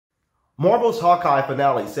Marvel's Hawkeye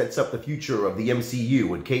finale sets up the future of the MCU,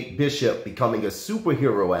 with Kate Bishop becoming a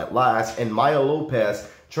superhero at last and Maya Lopez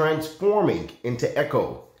transforming into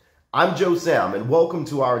Echo. I'm Joe Sam, and welcome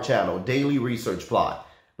to our channel, Daily Research Plot.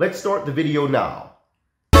 Let's start the video now.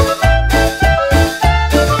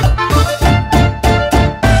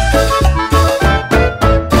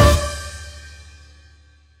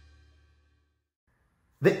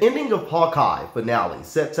 The ending of Hawkeye finale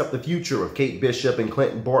sets up the future of Kate Bishop and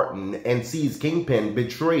Clint Barton and sees Kingpin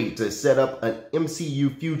betrayed to set up an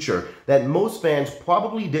MCU future that most fans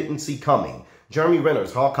probably didn't see coming. Jeremy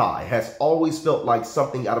Renner's Hawkeye has always felt like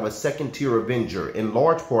something out of a second-tier Avenger, in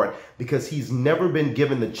large part because he's never been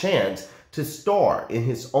given the chance to star in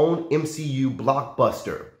his own MCU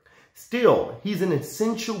blockbuster. Still, he's an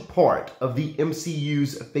essential part of the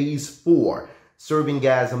MCU's Phase 4, serving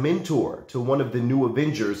as a mentor to one of the new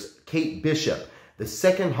Avengers, Kate Bishop, the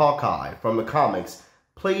second Hawkeye from the comics,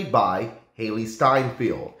 played by Hailee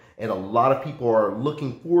Steinfeld. And a lot of people are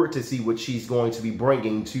looking forward to see what she's going to be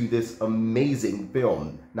bringing to this amazing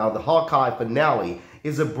film. Now, the Hawkeye finale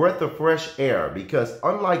is a breath of fresh air because,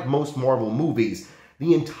 unlike most Marvel movies,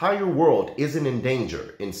 the entire world isn't in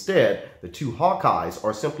danger. Instead, the two Hawkeyes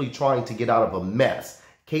are simply trying to get out of a mess.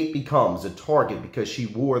 Kate becomes a target because she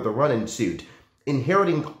wore the running suit,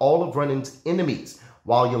 inheriting all of Ronin's enemies,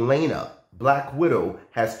 while Yelena, Black Widow,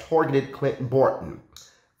 has targeted Clint Barton.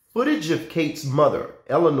 Footage of Kate's mother,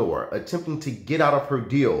 Eleanor, attempting to get out of her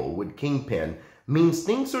deal with Kingpin means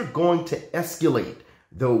things are going to escalate,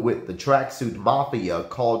 though with the tracksuit mafia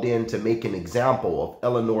called in to make an example of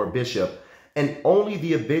Eleanor Bishop, and only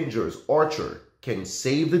the Avengers Archer can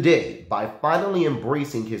save the day by finally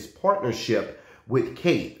embracing his partnership with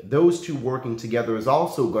Kate. Those two working together is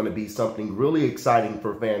also going to be something really exciting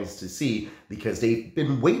for fans to see because they've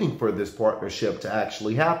been waiting for this partnership to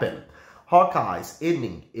actually happen. Hawkeye's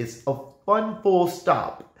ending is a fun full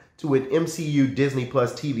stop to an MCU Disney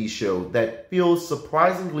Plus TV show that feels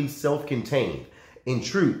surprisingly self-contained. In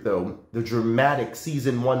truth, though, the dramatic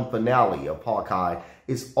Season 1 finale of Hawkeye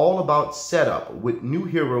is all about setup, with new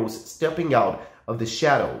heroes stepping out of the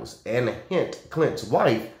shadows, and a hint, Clint's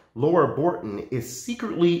wife, Laura Borton, is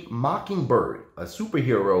secretly Mockingbird, a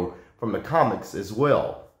superhero from the comics as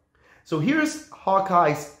well. So here's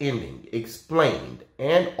Hawkeye's ending explained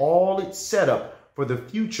and all its setup for the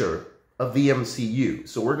future of the MCU.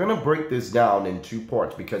 So we're going to break this down in two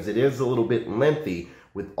parts because it is a little bit lengthy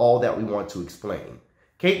with all that we want to explain.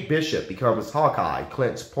 Kate Bishop becomes Hawkeye,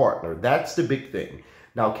 Clint's partner. That's the big thing.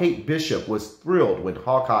 Now, Kate Bishop was thrilled when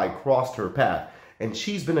Hawkeye crossed her path, and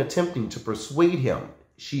she's been attempting to persuade him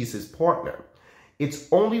she's his partner. It's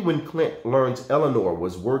only when Clint learns Eleanor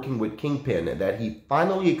was working with Kingpin that he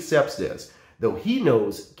finally accepts this, though he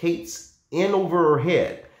knows Kate's in over her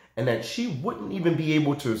head and that she wouldn't even be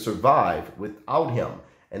able to survive without him.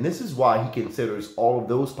 And this is why he considers all of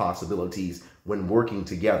those possibilities when working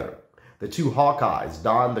together. The two Hawkeyes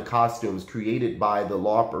don the costumes created by the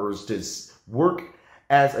LARPers to work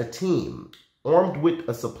as a team, armed with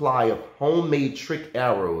a supply of homemade trick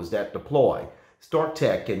arrows that deploy.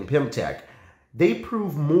 StarTech and PimTech, they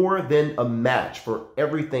prove more than a match for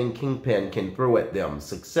everything Kingpin can throw at them,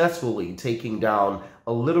 successfully taking down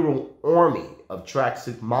a literal army of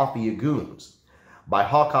tracksuit mafia goons. By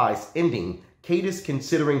Hawkeye's ending, Kate is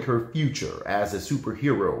considering her future as a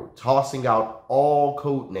superhero, tossing out all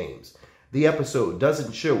code names. The episode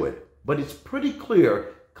doesn't show it, but it's pretty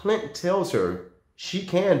clear Clint tells her she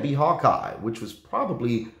can be Hawkeye, which was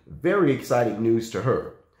probably very exciting news to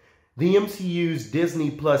her. The MCU's Disney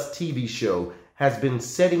Plus TV show has been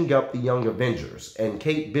setting up the Young Avengers, and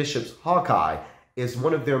Kate Bishop's Hawkeye is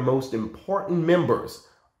one of their most important members,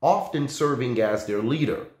 often serving as their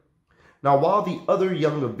leader. Now, while the other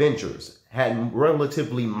Young Avengers had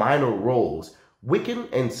relatively minor roles, Wiccan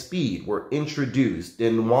and Speed were introduced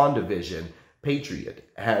in WandaVision. Patriot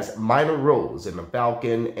has minor roles in The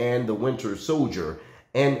Falcon and the Winter Soldier,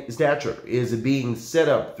 and Stature is being set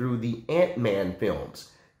up through the Ant-Man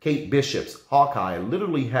films. Kate Bishop's Hawkeye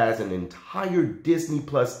literally has an entire Disney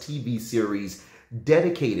Plus TV series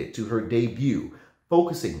dedicated to her debut,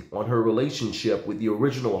 focusing on her relationship with the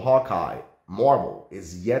original Hawkeye. Marvel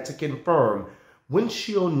is yet to confirm when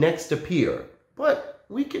she'll next appear, but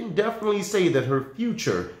we can definitely say that her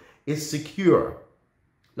future is secure.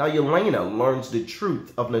 Now, Yelena learns the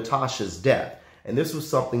truth of Natasha's death, and this was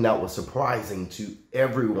something that was surprising to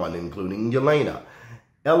everyone, including Yelena.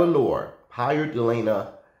 Eleanor hired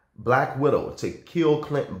Yelena, Black Widow, to kill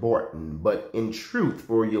Clint Barton, but in truth,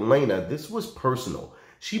 for Yelena, this was personal.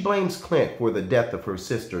 She blames Clint for the death of her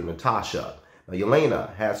sister, Natasha. Now,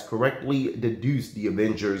 Yelena has correctly deduced the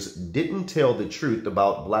Avengers didn't tell the truth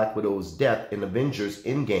about Black Widow's death in Avengers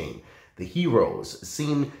Endgame. The heroes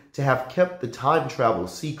seem to have kept the time travel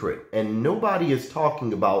secret, and nobody is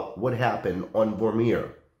talking about what happened on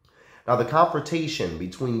Vormir. Now, the confrontation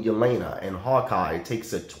between Yelena and Hawkeye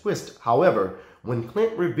takes a twist, however, when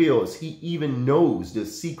Clint reveals he even knows the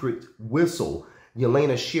secret whistle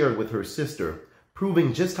Yelena shared with her sister,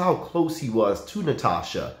 proving just how close he was to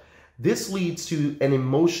Natasha. This leads to an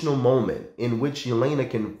emotional moment in which Yelena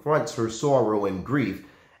confronts her sorrow and grief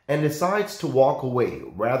and decides to walk away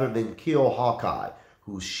rather than kill Hawkeye,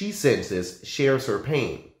 who she senses shares her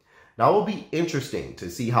pain. Now, it will be interesting to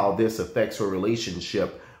see how this affects her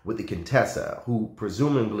relationship with the Contessa, who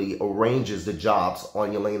presumably arranges the jobs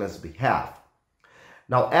on Yelena's behalf.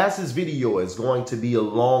 Now, as this video is going to be a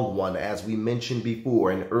long one, as we mentioned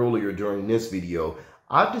before and earlier during this video,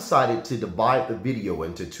 I've decided to divide the video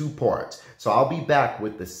into two parts. So I'll be back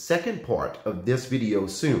with the second part of this video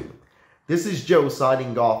soon. This is Joe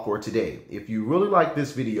signing off for today. If you really like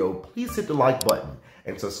this video, please hit the like button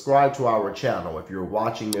and subscribe to our channel if you're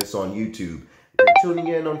watching this on YouTube. If you're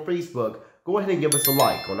tuning in on Facebook, go ahead and give us a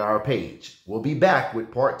like on our page. We'll be back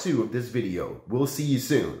with part 2 of this video. We'll see you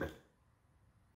soon.